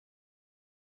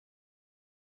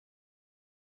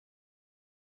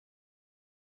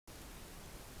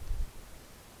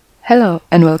Hello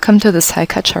and welcome to this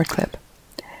HiCAD short clip.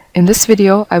 In this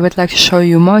video I would like to show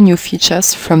you more new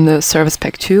features from the Service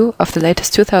Pack 2 of the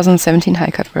latest 2017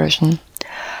 HiCAD version.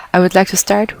 I would like to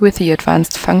start with the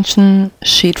advanced function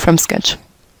Sheet from Sketch.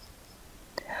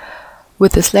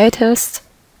 With this latest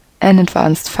and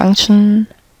advanced function,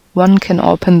 one can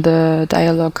open the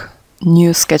dialog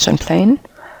New Sketch in Plane,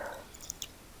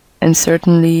 and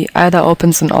certainly either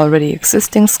opens an already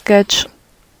existing sketch,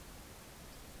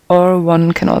 or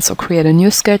one can also create a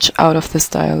new sketch out of this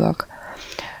dialog,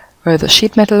 where the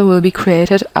sheet metal will be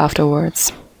created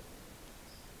afterwards.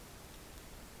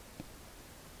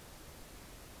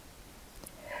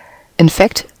 In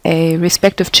fact, a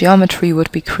respective geometry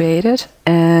would be created,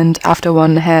 and after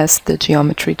one has the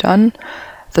geometry done,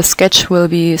 the sketch will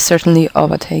be certainly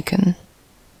overtaken.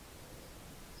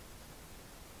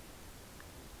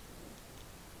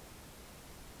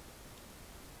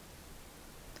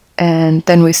 And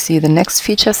then we see the next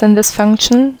features in this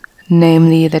function,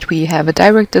 namely that we have a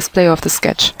direct display of the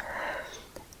sketch,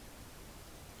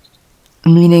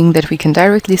 meaning that we can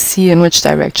directly see in which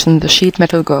direction the sheet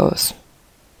metal goes.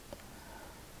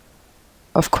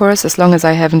 Of course, as long as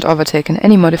I haven't overtaken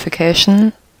any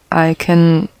modification, I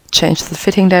can change the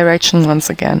fitting direction once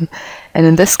again, and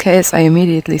in this case I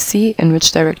immediately see in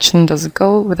which direction does it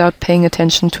go without paying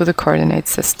attention to the coordinate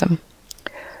system.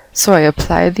 So I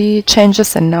apply the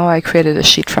changes, and now I created a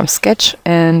sheet from sketch,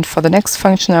 and for the next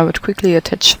function I would quickly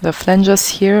attach the flanges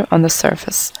here on the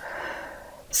surface,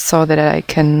 so that I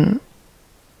can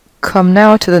come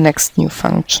now to the next new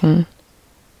function,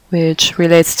 which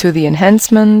relates to the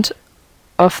enhancement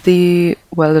of the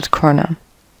welded corner.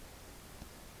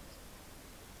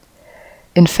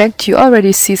 In fact, you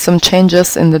already see some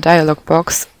changes in the dialog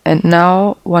box, and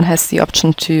now one has the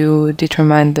option to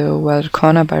determine the welded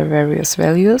corner by various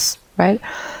values, right?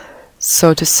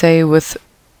 So to say, with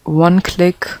one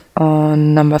click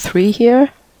on number 3 here,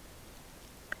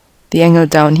 the angle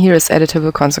down here is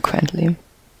editable consequently.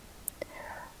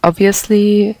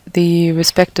 Obviously, the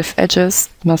respective edges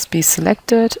must be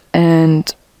selected,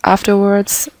 and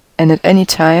afterwards, and at any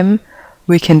time,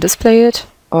 we can display it,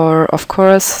 or of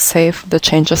course save the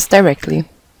changes directly.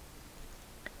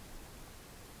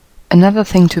 Another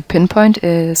thing to pinpoint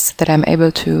is that I'm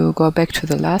able to go back to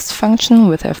the last function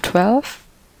with F12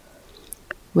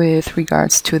 with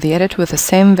regards to the edit with the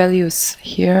same values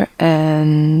here,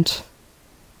 and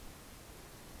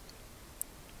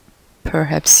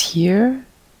perhaps here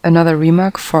another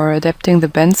remark for adapting the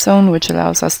bend zone, which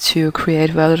allows us to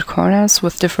create welded corners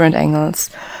with different angles.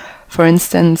 For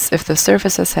instance, if the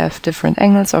surfaces have different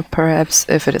angles, or perhaps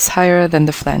if it is higher than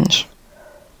the flange.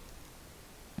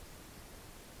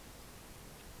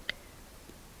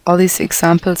 All these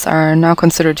examples are now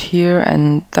considered here,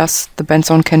 and thus the bend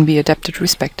zone can be adapted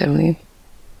respectively.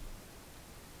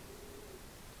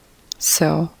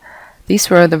 So, these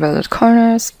were the welded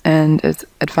corners and its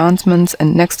advancements,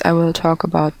 and next I will talk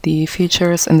about the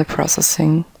features in the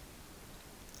processing.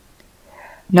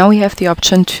 Now we have the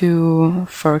option to,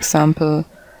 for example,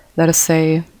 let us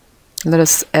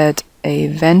add a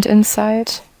vent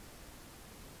inside.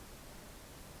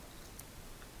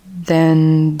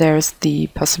 Then there's the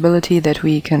possibility that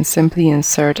we can simply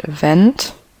insert a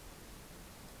vent.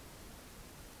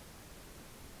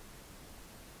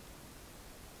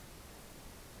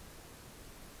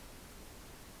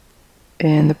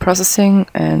 In the processing,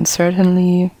 and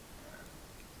certainly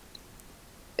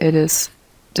it is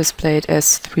displayed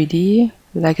as 3D,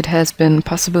 like it has been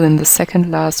possible in the second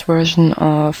last version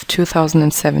of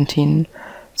 2017,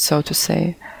 so to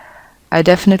say. I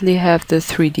definitely have the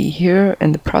 3D here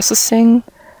in the processing,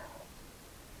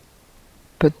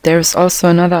 but there's also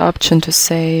another option to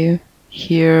say,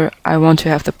 here I want to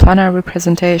have the planar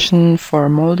representation for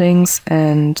moldings,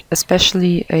 and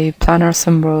especially a planar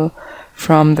symbol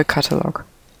from the catalog.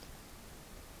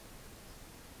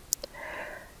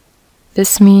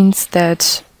 This means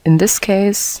that in this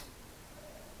case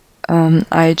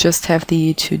I just have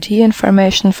the 2D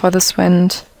information for this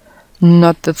vent,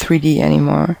 not the 3D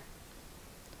anymore.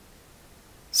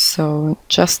 So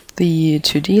just the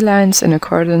 2D lines in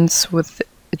accordance with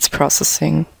its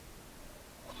processing.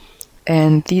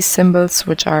 And these symbols,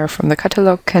 which are from the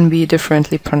catalog, can be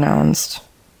differently pronounced.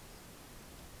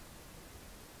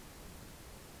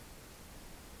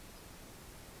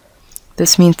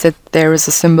 This means that there is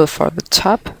a symbol for the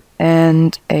top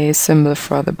and a symbol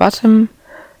for the bottom,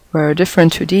 where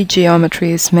different 2D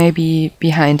geometries may be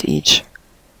behind each.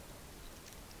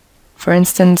 For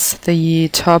instance, the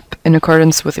top, in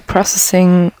accordance with the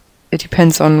processing, it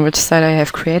depends on which side I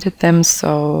have created them,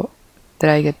 so that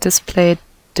I get displayed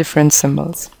different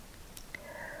symbols.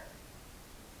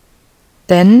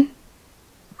 Then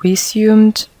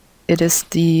resumed. It is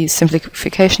the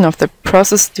simplification of the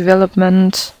process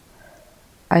development.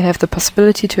 I have the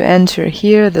possibility to enter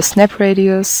here the snap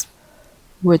radius,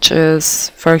 which is,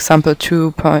 for example,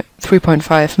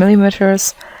 3.5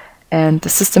 millimeters, and the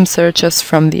system searches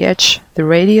from the edge the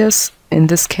radius, in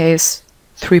this case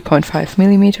 3.5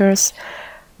 millimeters,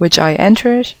 which I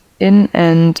entered in,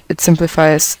 and it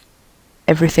simplifies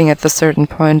everything at the certain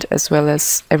point as well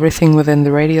as everything within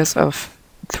the radius of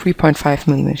 3.5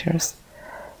 millimeters.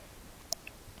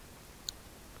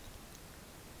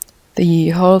 The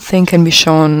whole thing can be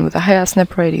shown with a higher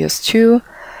snap radius too.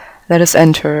 Let us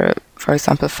enter, for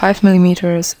example, 5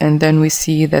 millimeters, and then we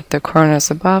see that the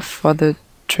corners above for the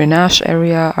drainage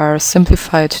area are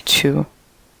simplified too.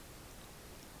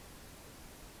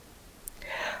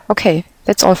 Okay,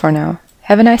 that's all for now.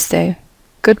 Have a nice day.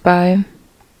 Goodbye.